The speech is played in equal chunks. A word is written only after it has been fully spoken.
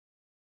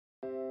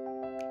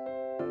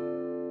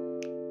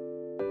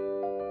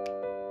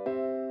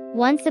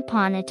Once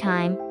upon a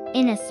time,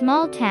 in a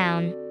small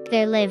town,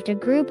 there lived a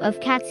group of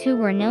cats who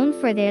were known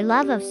for their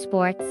love of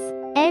sports.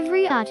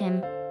 Every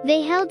autumn,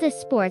 they held a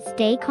sports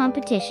day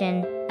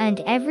competition, and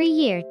every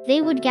year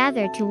they would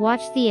gather to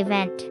watch the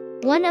event.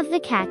 One of the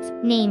cats,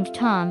 named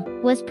Tom,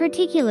 was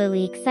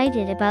particularly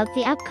excited about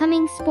the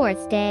upcoming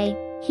sports day.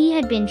 He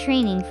had been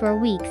training for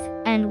weeks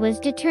and was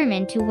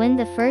determined to win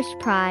the first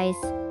prize.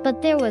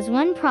 But there was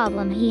one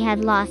problem: he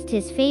had lost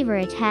his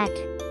favorite hat.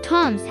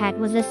 Tom's hat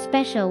was a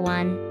special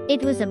one.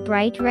 It was a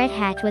bright red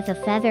hat with a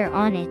feather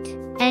on it,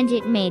 and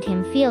it made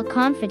him feel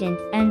confident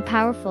and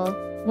powerful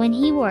when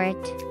he wore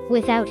it.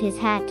 Without his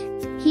hat,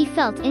 he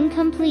felt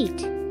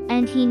incomplete,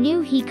 and he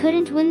knew he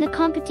couldn't win the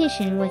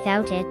competition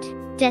without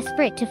it.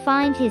 Desperate to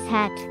find his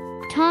hat,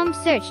 Tom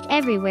searched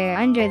everywhere: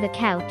 under the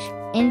couch,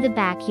 in the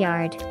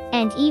backyard,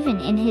 and even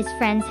in his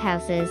friends'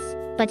 houses.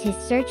 But his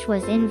search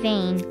was in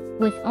vain.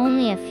 With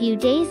only a few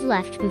days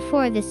left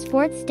before the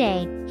sports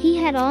day, he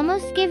had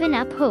almost given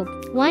up hope.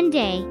 One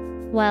day,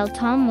 while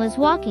Tom was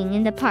walking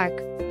in the park,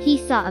 he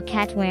saw a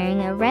cat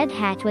wearing a red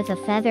hat with a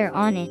feather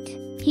on it.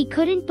 He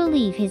couldn't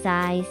believe his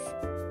eyes.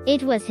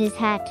 It was his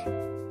hat.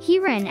 He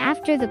ran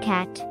after the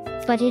cat,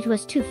 but it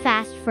was too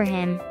fast for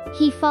him.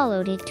 He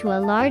followed it to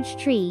a large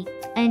tree,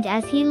 and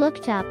as he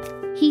looked up,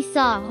 he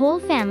saw a whole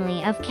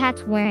family of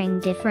cats wearing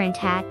different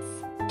hats.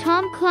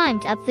 Tom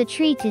climbed up the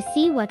tree to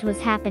see what was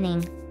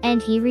happening, and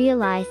he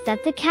realized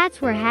that the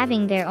cats were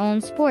having their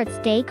own sports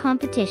day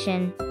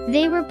competition.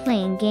 They were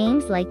playing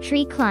games like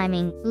tree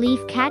climbing, leaf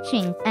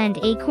catching, and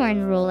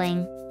acorn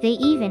rolling. They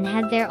even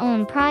had their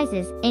own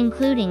prizes,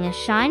 including a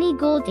shiny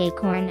gold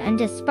acorn and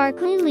a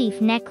sparkly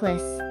leaf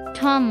necklace.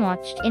 Tom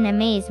watched in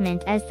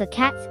amazement as the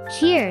cats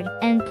cheered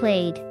and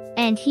played,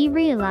 and he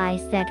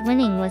realized that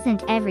winning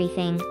wasn't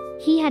everything.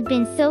 He had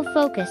been so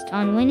focused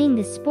on winning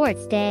the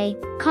sports day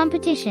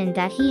competition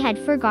that he had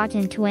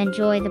forgotten to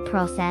enjoy the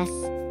process.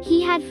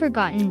 He had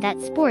forgotten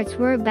that sports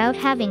were about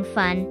having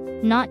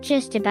fun, not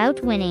just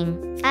about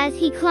winning. As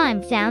he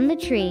climbed down the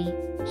tree,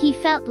 he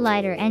felt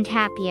lighter and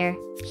happier.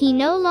 He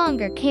no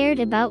longer cared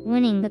about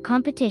winning the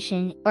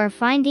competition or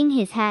finding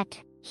his hat.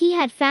 He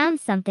had found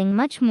something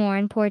much more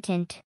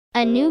important: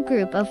 a new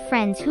group of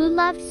friends who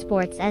loved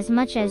sports as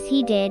much as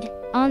he did.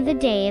 On the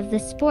day of the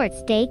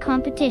sports day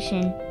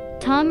competition,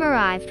 Tom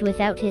arrived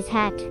without his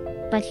hat,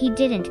 but he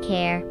didn't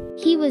care.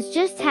 He was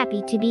just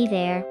happy to be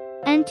there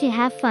and to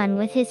have fun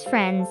with his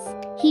friends.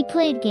 He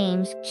played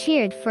games,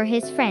 cheered for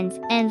his friends,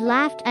 and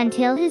laughed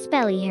until his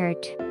belly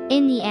hurt.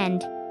 In the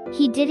end,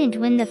 he didn't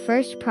win the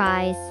first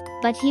prize,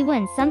 but he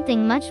won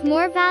something much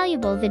more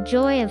valuable: the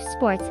joy of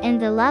sports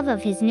and the love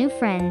of his new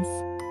friends.